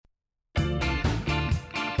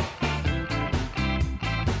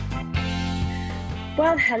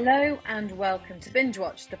Well, hello and welcome to Binge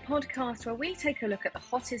Watch, the podcast where we take a look at the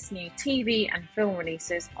hottest new TV and film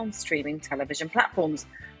releases on streaming television platforms.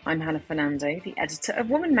 I'm Hannah Fernando, the editor of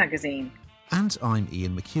Woman magazine. And I'm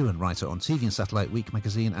Ian McEwan, writer on TV and Satellite Week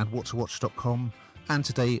magazine and whattowatch.com. And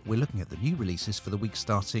today we're looking at the new releases for the week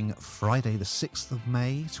starting Friday the 6th of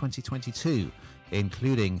May 2022,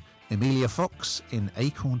 including Emilia Fox in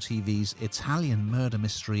Acorn TV's Italian murder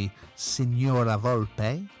mystery Signora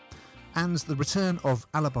Volpe, and the return of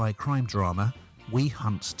alibi crime drama We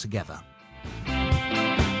Hunt Together.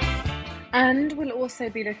 And we'll also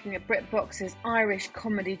be looking at BritBox's Irish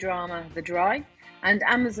comedy drama The Dry and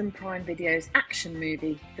Amazon Prime Video's action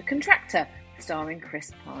movie The Contractor, starring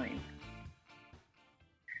Chris Pine.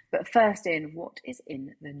 But first what is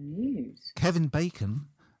in the news? Kevin Bacon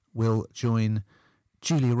will join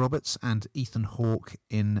Julia Roberts and Ethan Hawke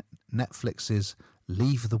in Netflix's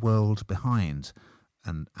Leave the World Behind,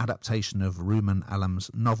 an adaptation of Ruman Alam's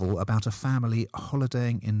novel about a family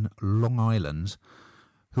holidaying in Long Island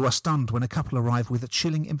who are stunned when a couple arrive with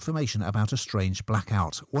chilling information about a strange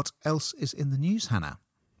blackout. What else is in the news, Hannah?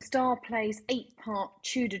 Star Play's 8-part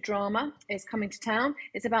Tudor drama is coming to town.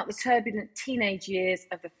 It's about the turbulent teenage years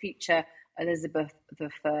of the future Elizabeth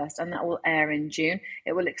I, and that will air in June.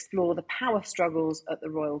 It will explore the power struggles at the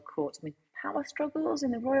royal court. I mean, power struggles in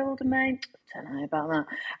the royal domain? I don't know about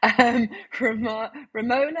that.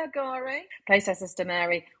 Ramona Gare plays her sister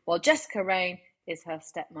Mary, while Jessica Raine is her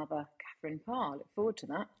stepmother, Catherine Parr. Look forward to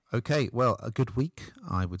that. Okay, well, a good week,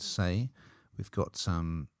 I would say. We've got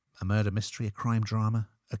a murder mystery, a crime drama,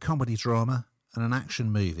 a comedy drama, and an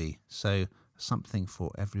action movie. So something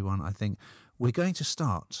for everyone, I think. We're going to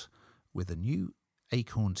start with a new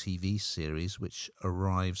Acorn TV series which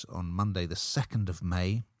arrives on Monday the 2nd of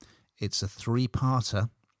May. It's a 3-parter.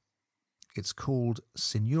 It's called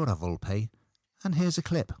Signora Volpe, and here's a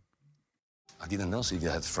clip. I didn't know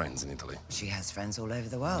Silvia had friends in Italy. She has friends all over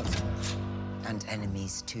the world. And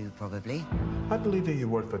enemies too, probably. I believe that you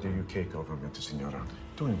work for the UK government, Signora.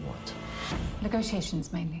 Doing what?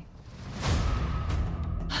 Negotiations, mainly.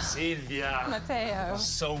 Silvia! Matteo!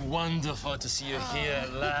 So wonderful to see you here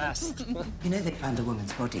at last. You know they found a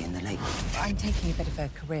woman's body in the lake. I'm taking a bit of a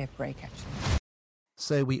career break, actually.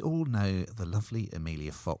 So we all know the lovely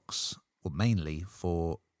Emilia Fox, well, mainly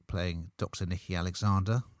for playing Dr. Nikki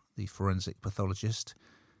Alexander, the forensic pathologist,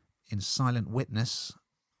 in Silent Witness,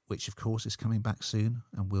 which of course is coming back soon,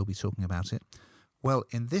 and we'll be talking about it. Well,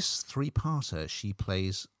 in this 3-parter, she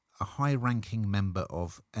plays a high-ranking member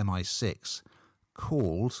of MI6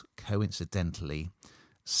 called, coincidentally,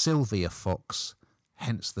 Sylvia Fox,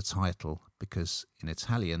 hence the title, because in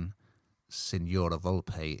Italian, Signora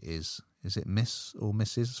Volpe is it Miss or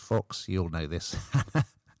Mrs. Fox? You all know this.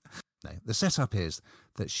 No, the setup is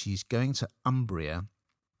that she's going to Umbria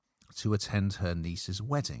to attend her niece's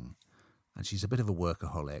wedding. And she's a bit of a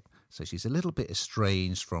workaholic, so she's a little bit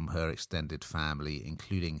estranged from her extended family,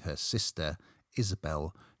 including her sister,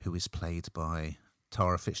 Isabel, who is played by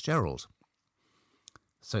Tara Fitzgerald.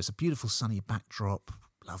 So it's a beautiful sunny backdrop,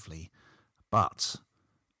 lovely. But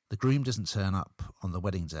the groom doesn't turn up on the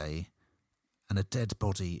wedding day, and a dead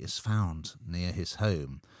body is found near his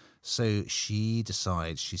home. So she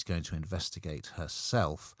decides she's going to investigate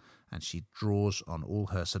herself, and she draws on all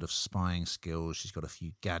her sort of spying skills. She's got a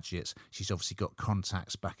few gadgets. She's obviously got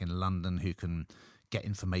contacts back in London who can get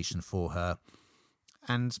information for her.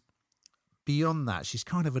 And beyond that, she's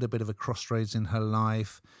kind of at a bit of a crossroads in her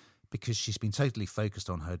life because she's been totally focused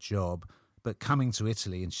on her job. But coming to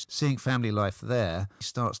Italy and seeing family life there, she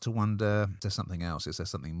starts to wonder, is there something else? Is there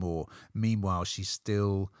something more? Meanwhile, she's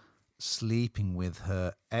still sleeping with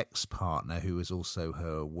her ex-partner, who is also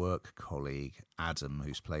her work colleague, Adam,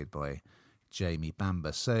 who's played by Jamie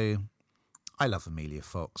Bamber. So I love Emilia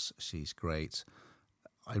Fox. She's great.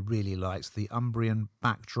 I really liked the Umbrian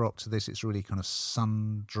backdrop to this. It's really kind of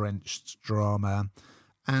sun-drenched drama.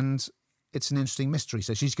 And it's an interesting mystery.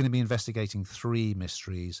 So she's going to be investigating 3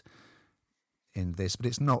 mysteries in this, but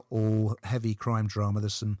it's not all heavy crime drama.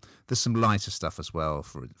 There's some lighter stuff as well.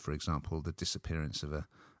 For example, the disappearance of a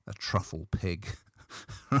truffle pig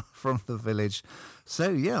from the village.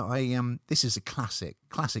 So yeah, this is a classic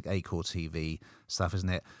Acorn TV stuff, isn't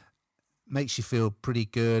it? Makes you feel pretty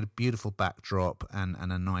good, beautiful backdrop, and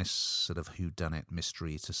a nice sort of whodunit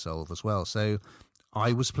mystery to solve as well. So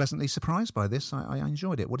I was pleasantly surprised by this. I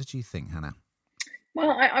enjoyed it. What did you think, Hannah?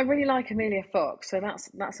 Well, I really like Emilia Fox, so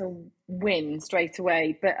that's a win straight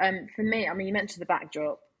away. But for me, I mean, you mentioned the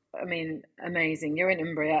backdrop. I mean, amazing. You're in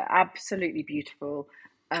Umbria, absolutely beautiful,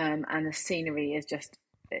 and the scenery is just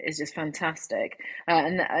is just fantastic.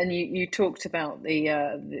 And you talked about the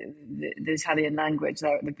Italian language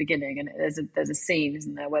there at the beginning, and there's a scene,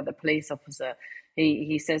 isn't there, where the police officer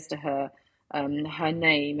he says to her her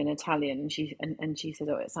name in Italian, and she says,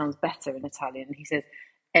 "Oh, it sounds better in Italian." And he says,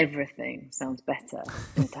 "Everything sounds better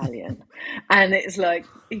in Italian." And it's like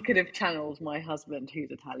he could have channeled my husband,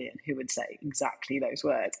 who's Italian, who would say exactly those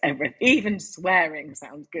words. Even swearing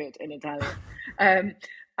sounds good in Italian.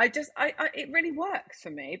 It really works for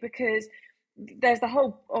me because there's the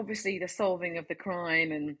whole, obviously, the solving of the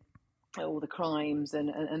crime and all the crimes and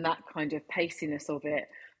that kind of paciness of it.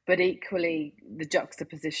 But equally, the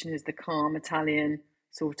juxtaposition is the calm Italian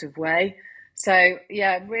sort of way. So,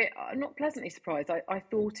 yeah, I'm not pleasantly surprised. I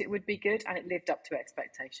thought it would be good, and it lived up to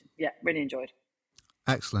expectation. Yeah, really enjoyed.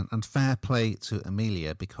 Excellent. And fair play to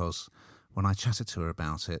Emilia, because when I chatted to her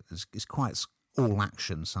about it, it's quite all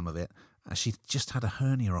action, some of it. She just had a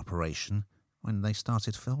hernia operation when they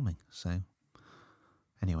started filming. So,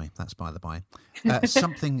 anyway, that's by the by.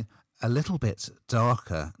 Something a little bit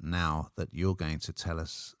darker now that you're going to tell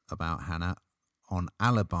us about, Hannah, on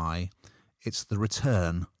Alibi. It's the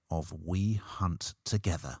return of We Hunt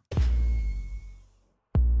Together.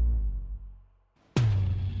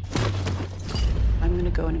 I'm going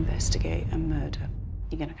to go and investigate a murder.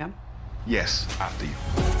 You going to come? Yes, after you.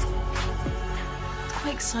 It's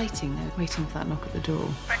quite exciting, though, waiting for that knock at the door.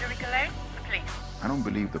 Frederica Lane, the police. I don't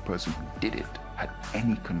believe the person who did it had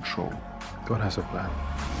any control. God has a plan.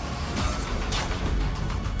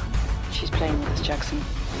 She's playing with us, Jackson.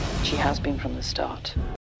 She has been from the start.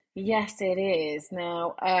 Yes, it is.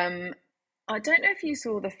 Now, I don't know if you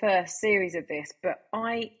saw the first series of this, but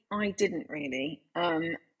I didn't really.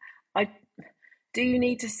 Do you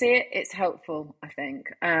need to see it? It's helpful, I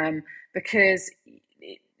think, because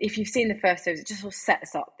if you've seen the first series, it just sort of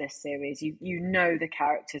sets up this series. You know the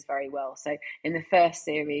characters very well. So in the first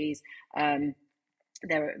series, there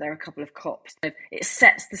are a couple of cops. It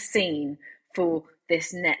sets the scene for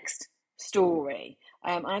this next story.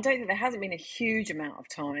 And I don't think there hasn't been a huge amount of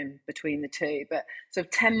time between the two, but sort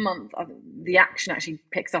of 10 months, the action actually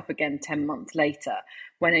picks up again 10 months later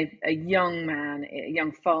when a young man, a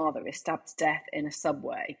young father, is stabbed to death in a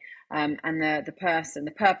subway. And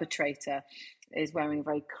the perpetrator, is wearing a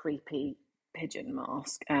very creepy pigeon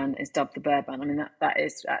mask and is dubbed the Birdman. I mean, that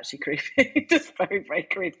is actually creepy, just very, very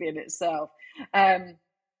creepy in itself. And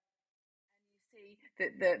you see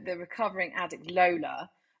the recovering addict Lola,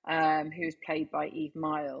 who's played by Eve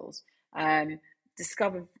Miles,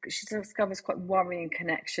 discovers quite worrying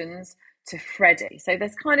connections to Freddie. So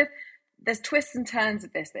there's twists and turns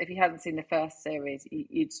of this that if you hadn't seen the first series,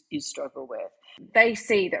 you'd struggle with. They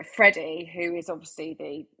see that Freddie, who is obviously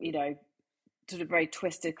the sort of very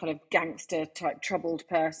twisted kind of gangster type troubled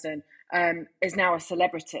person, is now a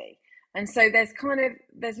celebrity, and so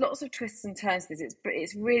there's lots of twists and turns to this.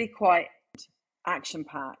 It's really quite action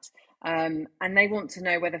packed. And they want to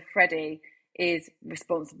know whether Freddie is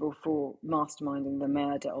responsible for masterminding the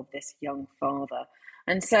murder of this young father.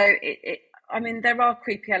 And so I mean, there are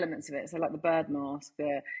creepy elements of it. So like the bird mask,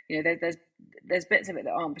 there's bits of it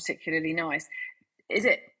that aren't particularly nice. Is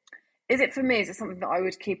it for me? Is it something that I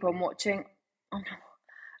would keep on watching?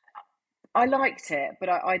 I liked it, but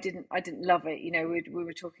I didn't love it. We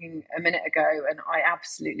were talking a minute ago, and I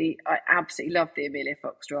absolutely loved the Emilia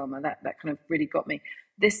Fox drama. That kind of really got me.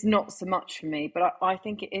 This not so much for me, but I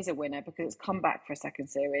think it is a winner because it's come back for a second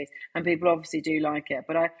series, and people obviously do like it.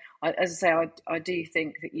 But as I say, I do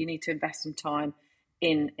think that you need to invest some time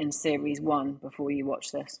in series one before you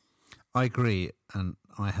watch this. I agree, and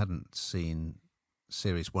I hadn't seen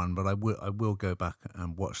series one, but I will go back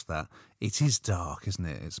and watch that. It is dark, isn't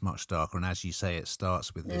it? It's much darker, and as you say, it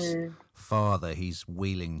starts with this father. He's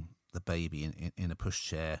wheeling the baby in a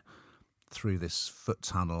pushchair through this foot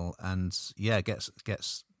tunnel, and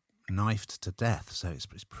gets knifed to death. So it's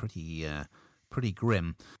pretty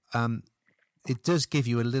grim. It does give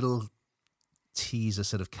you a little teaser,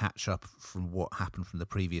 sort of catch up from what happened from the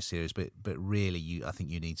previous series, but really, I think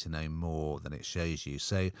you need to know more than it shows you.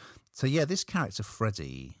 So yeah, this character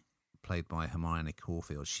Freddie, played by Hermione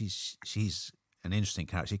Caulfield, she's an interesting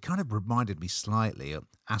character. It kind of reminded me slightly of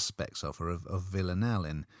aspects of her of Villanelle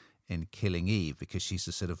in Killing Eve, because she's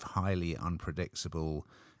a sort of highly unpredictable,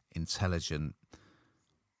 intelligent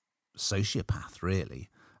sociopath, really.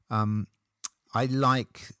 I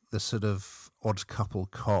like the sort of odd couple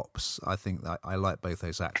cops. I think that I like both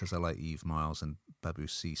those actors. I like Eve Miles and Babu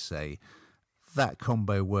Cisse. That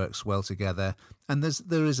combo works well together, and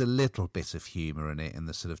there is a little bit of humour in it, in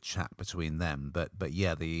the sort of chat between them. But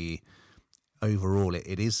yeah, overall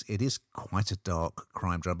it is quite a dark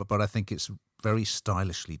crime drama, but I think it's very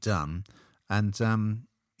stylishly done, and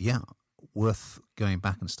Yeah, worth going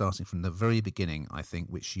back and starting from the very beginning, I think,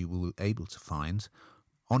 which you will be able to find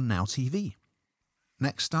on Now TV.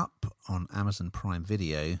 Next up on Amazon Prime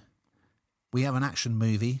Video, we have an action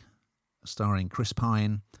movie starring Chris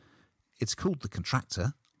Pine. It's called The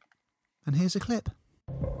Contractor, and here's a clip.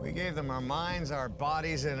 We gave them our minds, our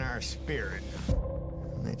bodies, and our spirit.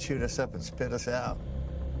 And they chewed us up and spit us out.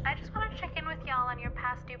 I just want to check in with y'all on your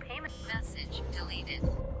past due payment. Message deleted.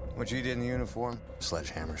 What you did in uniform?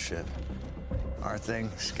 Sledgehammer shit. Our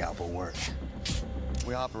thing, scalpel work.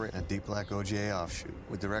 We operate a deep black OGA offshoot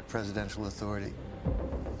with direct presidential authority.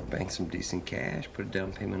 Bank some decent cash, put a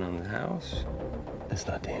down payment on the house. It's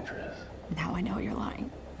not dangerous. Now I know you're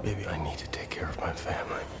lying. Baby, I need to take care of my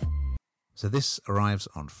family. So this arrives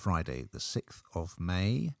on Friday, the 6th of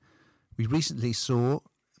May. We recently saw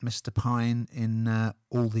Mr. Pine in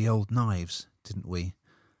All the Old Knives, didn't we?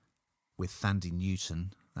 With Thandie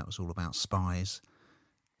Newton. That was all about spies.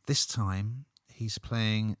 This time, he's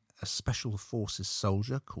playing a special forces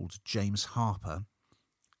soldier called James Harper,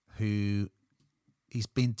 who he's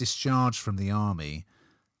been discharged from the army.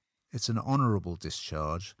 It's an honourable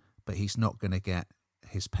discharge, but he's not going to get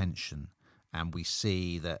his pension. And we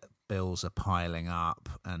see that bills are piling up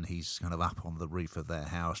and he's kind of up on the roof of their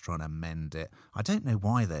house trying to mend it. I don't know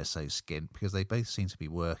why they're so skint, because they both seem to be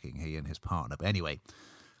working, he and his partner. But anyway,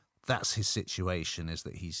 that's his situation, is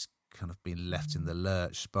that he's kind of been left in the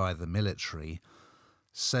lurch by the military.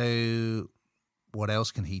 So what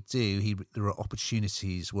else can he do? There are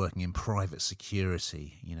opportunities working in private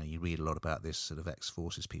security. You know, you read a lot about this sort of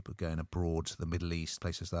ex-forces people going abroad to the Middle East,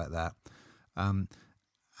 places like that.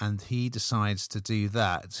 And he decides to do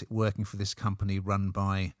that, working for this company run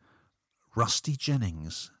by Rusty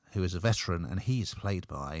Jennings, who is a veteran, and he's played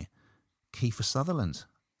by Kiefer Sutherland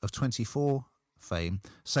of 24 fame.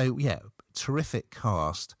 So, yeah, terrific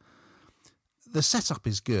cast. The setup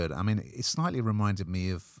is good. I mean, it slightly reminded me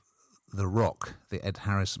of The Rock, the Ed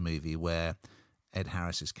Harris movie, where Ed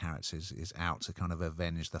Harris's character is out to kind of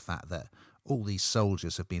avenge the fact that all these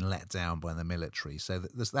soldiers have been let down by the military. So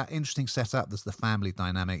there's that interesting setup. There's the family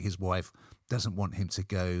dynamic. His wife doesn't want him to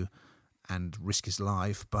go and risk his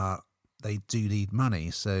life, but they do need money.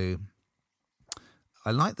 So I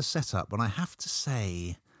like the setup, but I have to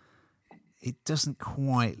say it doesn't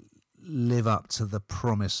quite live up to the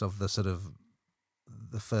promise of the sort of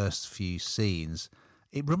the first few scenes.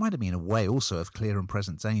 It reminded me in a way also of Clear and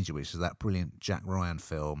Present Danger, which is that brilliant Jack Ryan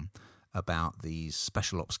film about these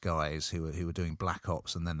special ops guys who are doing black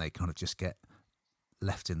ops, and then they kind of just get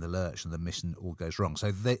left in the lurch and the mission all goes wrong.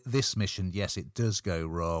 So this mission, yes, it does go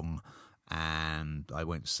wrong, and I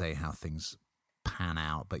won't say how things pan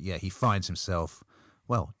out, but yeah, he finds himself,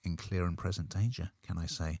 well, in Clear and Present Danger, can I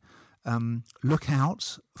say. Look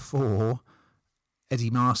out for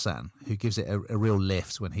Eddie Marsan, who gives it a real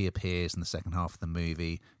lift when he appears in the second half of the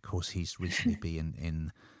movie. Of course, he's recently been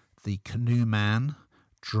in the Canoe Man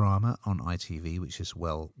drama on ITV, which is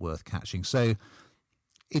well worth catching. So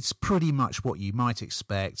it's pretty much what you might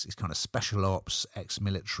expect. It's kind of special ops,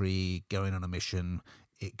 ex-military, going on a mission.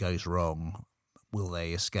 It goes wrong. Will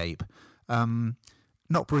they escape?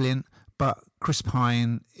 Not brilliant, but Chris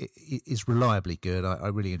Pine is reliably good. I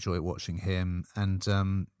really enjoy watching him. And,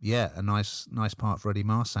 yeah, a nice part for Eddie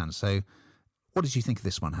Marsan. So what did you think of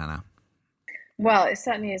this one, Hannah? Well, it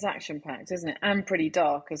certainly is action-packed, isn't it? And pretty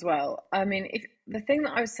dark as well. I mean, the thing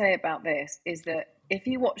that I would say about this is that if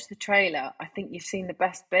you watch the trailer, I think you've seen the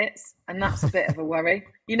best bits, and that's a bit of a worry.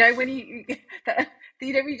 You know, when you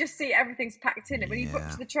just see everything's packed in, and when you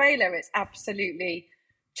watch the trailer, it's absolutely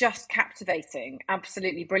just captivating,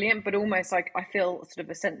 absolutely brilliant, but almost like I feel sort of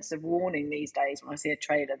a sense of warning these days when I see a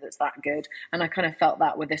trailer that's that good, and I kind of felt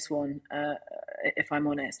that with this one, if I'm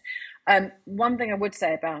honest. One thing I would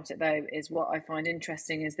say about it, though, is what I find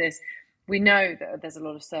interesting is this. We know that there's a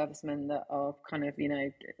lot of servicemen that are kind of, you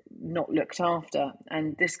know, not looked after,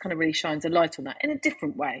 and this kind of really shines a light on that in a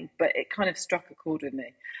different way, but it kind of struck a chord with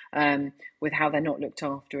me with how they're not looked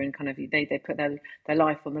after, and kind of they put their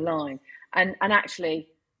life on the line. And actually,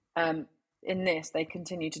 in this, they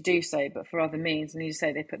continue to do so, but for other means. And you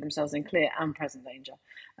say they put themselves in clear and present danger.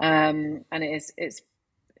 And it's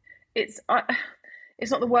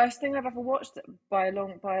not the worst thing I've ever watched by a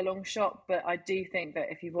long shot, but I do think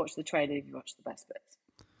that if you've watched the trailer, you've watched the best bits.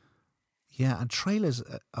 Yeah, and trailers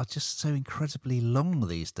are just so incredibly long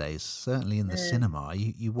these days, certainly in the cinema.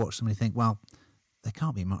 You watch them and you think, well, there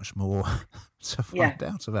can't be much more to find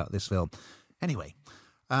out about this film. Anyway,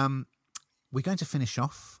 we're going to finish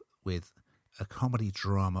off with a comedy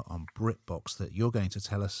drama on BritBox that you're going to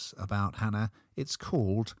tell us about, Hannah. It's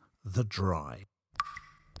called The Dry.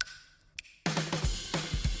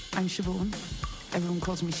 I'm Siobhan. Everyone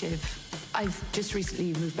calls me Shiv. I've just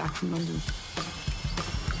recently moved back from London.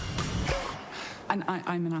 And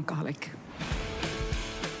I'm an alcoholic.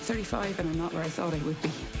 35 and I'm not where I thought I would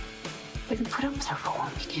be. We can put up with her for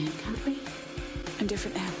one weekend, can't we? I'm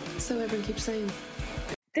different now, so everyone keeps saying.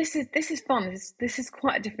 This is fun. This is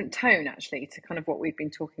quite a different tone, actually, to kind of what we've been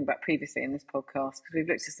talking about previously in this podcast, because we've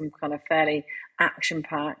looked at some kind of fairly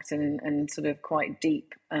action-packed and sort of quite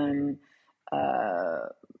deep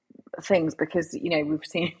things, because we've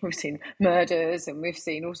seen murders and we've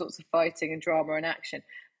seen all sorts of fighting and drama and action.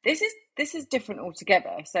 This is different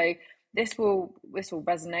altogether. So this will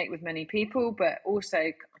resonate with many people, but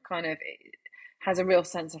also kind of it has a real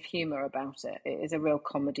sense of humour about it. It is a real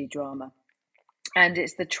comedy drama. And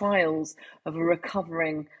it's the trials of a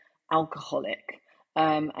recovering alcoholic.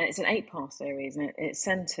 And it's an 8-part series, and it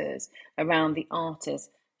centres around the artist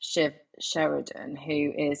Shiv Sheridan,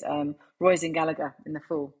 who is Roisin Gallagher in The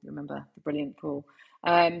Fool. Remember the brilliant Fool?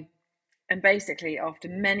 And basically, after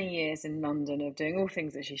many years in London of doing all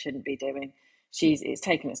things that she shouldn't be doing, it's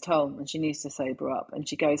taken its toll, and she needs to sober up. And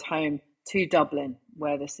she goes home to Dublin,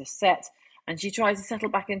 where this is set, and she tries to settle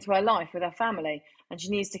back into her life with her family. And she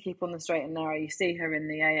needs to keep on the straight and narrow. You see her in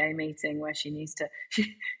the AA meeting where she needs to.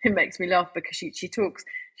 It makes me laugh because she talks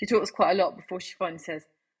quite a lot before she finally says,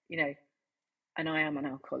 and I am an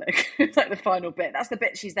alcoholic. It's like the final bit. That's the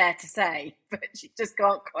bit she's there to say, but she just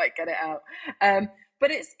can't quite get it out. But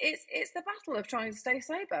it's the battle of trying to stay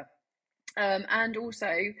sober, and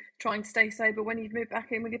also trying to stay sober when you've moved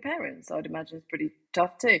back in with your parents. I'd imagine it's pretty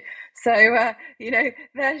tough too. So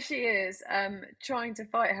there she is, trying to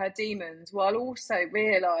fight her demons while also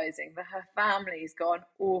realising that her family's got an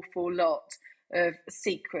awful lot of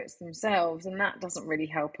secrets themselves, and that doesn't really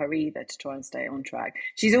help her either to try and stay on track.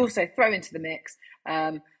 She's also thrown into the mix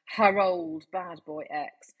her old bad boy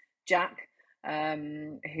ex, Jack,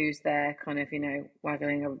 who's there kind of,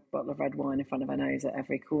 waggling a bottle of red wine in front of her nose at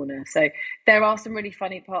every corner. So there are some really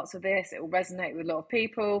funny parts of this. It will resonate with a lot of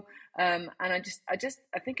people. And I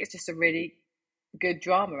think it's just a really good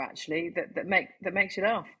drama, actually, that makes you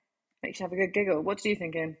laugh, makes you have a good giggle. What did you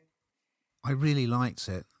think, Ian? I really liked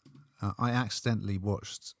it. I accidentally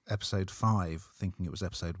watched episode 5 thinking it was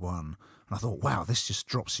episode 1, and I thought, wow, this just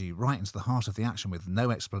drops you right into the heart of the action with no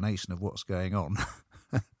explanation of what's going on.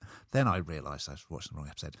 Then I realised I was watching the wrong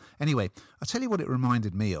episode. Anyway, I'll tell you what it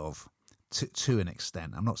reminded me of, to an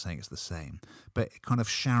extent. I'm not saying it's the same, but kind of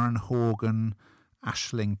Sharon Horgan,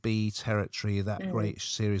 Aisling Bea territory, that great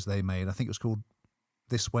series they made. I think it was called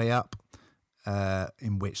This Way Up,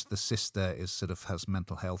 in which the sister has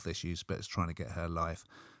mental health issues, but is trying to get her life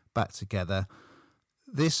back together.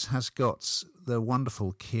 This has got the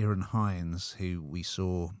wonderful Kieran Hines, who we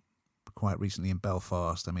saw quite recently in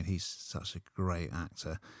Belfast. I mean, he's such a great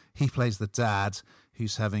actor. He plays the dad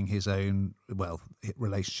who's having his own,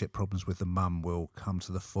 relationship problems with the mum will come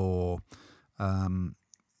to the fore. I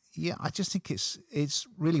just think it's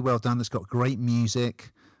really well done. It's got great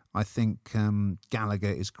music. I think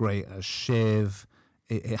Gallagher is great as Shiv.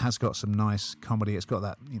 It has got some nice comedy. It's got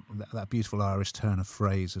that beautiful Irish turn of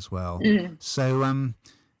phrase as well. So,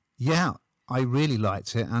 I really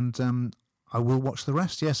liked it, and I will watch the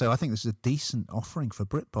rest. Yeah, so I think this is a decent offering for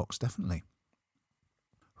BritBox, definitely.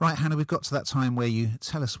 Right, Hannah, we've got to that time where you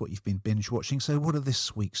tell us what you've been binge watching. So what are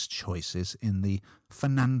this week's choices in the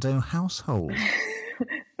Fernando household?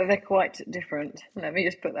 They're quite different. Let me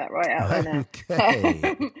just put that right out there now.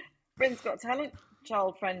 Okay. Britain's Got Talent,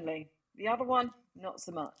 child friendly. The other one, not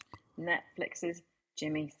so much. Netflix's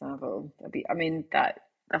Jimmy Savile. The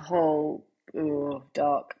whole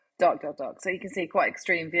dark. So you can see quite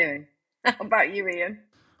extreme viewing. How about you, Ian?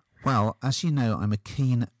 Well, as you know, I'm a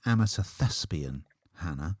keen amateur thespian,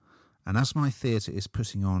 Hannah, and as my theatre is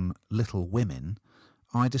putting on Little Women,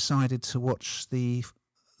 I decided to watch the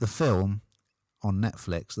film on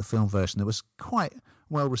Netflix, the film version that was quite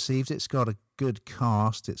well received. It's got a good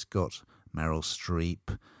cast. It's got Meryl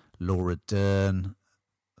Streep, Laura Dern,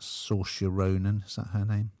 Saoirse Ronan. Is that her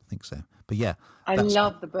name? I think so. But yeah. I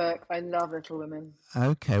love the book. I love Little Women.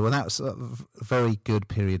 Okay, well, that's a very good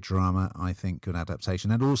period drama, I think, good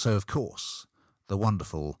adaptation. And also, of course, the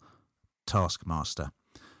wonderful Taskmaster.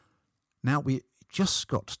 Now, we just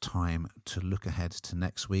got time to look ahead to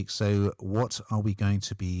next week. So what are we going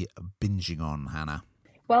to be binging on, Hannah?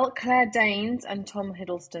 Well, Claire Danes and Tom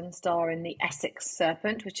Hiddleston star in The Essex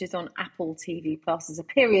Serpent, which is on Apple TV+, as a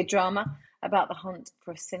period drama about the hunt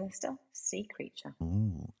for a sinister sea creature.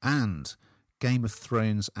 Ooh. And Game of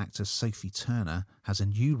Thrones actor Sophie Turner has a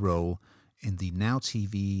new role in the Now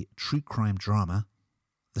TV true crime drama,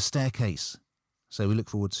 The Staircase. So we look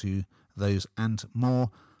forward to those and more.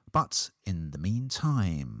 But in the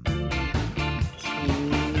meantime...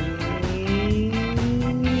 Bye.